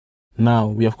Now,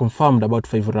 we have confirmed about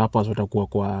 5 rappers watakuwa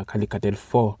kwa Kartel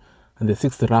 4, and the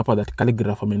 6th rapper that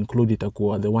Khaligraph included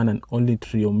itakuwa the one and only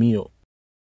Trio Mio.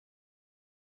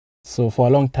 So for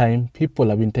a long time, people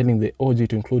have been telling the OG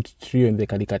to include Trio in the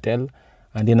Kartel,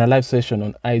 and in a live session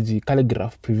on IG,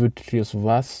 Khaligraph previewed Trio's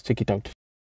verse. Check it out.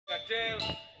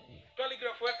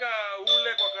 Khaligraph weka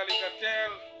ule kwa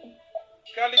Kartel.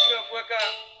 Khaligraph weka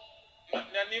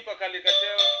nani kwa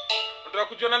Kartel. Nataka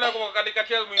kujiona nako kwa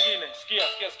Kartel mwingine.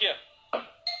 Sikia.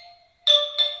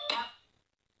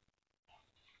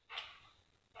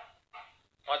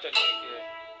 Acha niingie.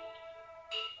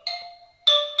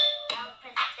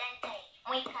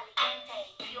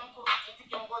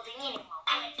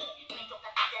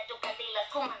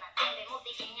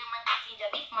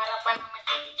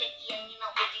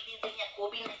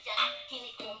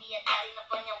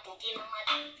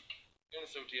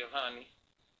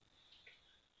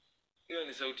 Hiyo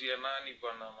ni sauti ya nani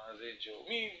bwana mazejo?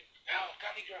 Me,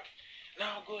 Khaligraph.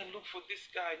 Now go and look for this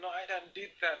guy. No, I done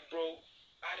did that, bro.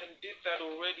 I done did that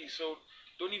already, so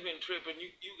don't even trip. And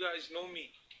you guys know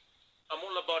me. I'm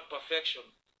all about perfection.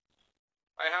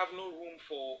 I have no room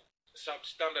for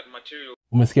substandard material.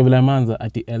 Umesikia vile manza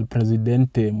ati El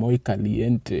Presidente muy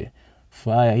caliente.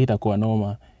 Fire hii itakuwa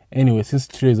noma. Anyway, since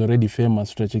Trio is already famous,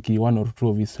 tutacheki one or two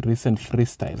of his recent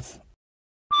freestyles.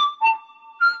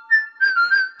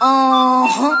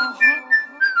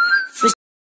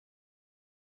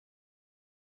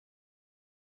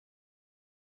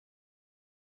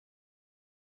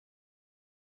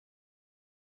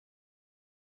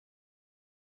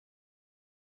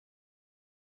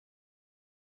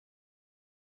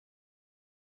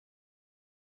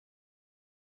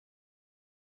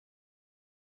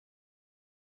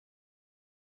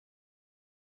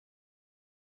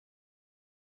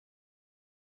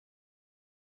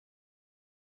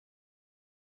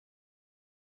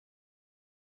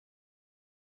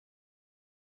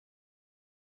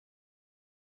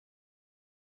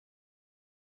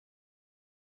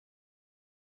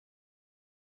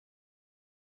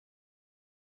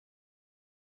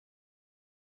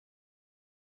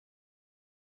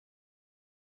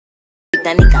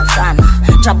 Itanika sana,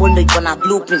 trouble ndo iko na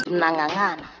blueprint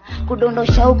mnang'ang'ana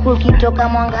kudondosha huku kitoka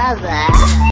mwangaza.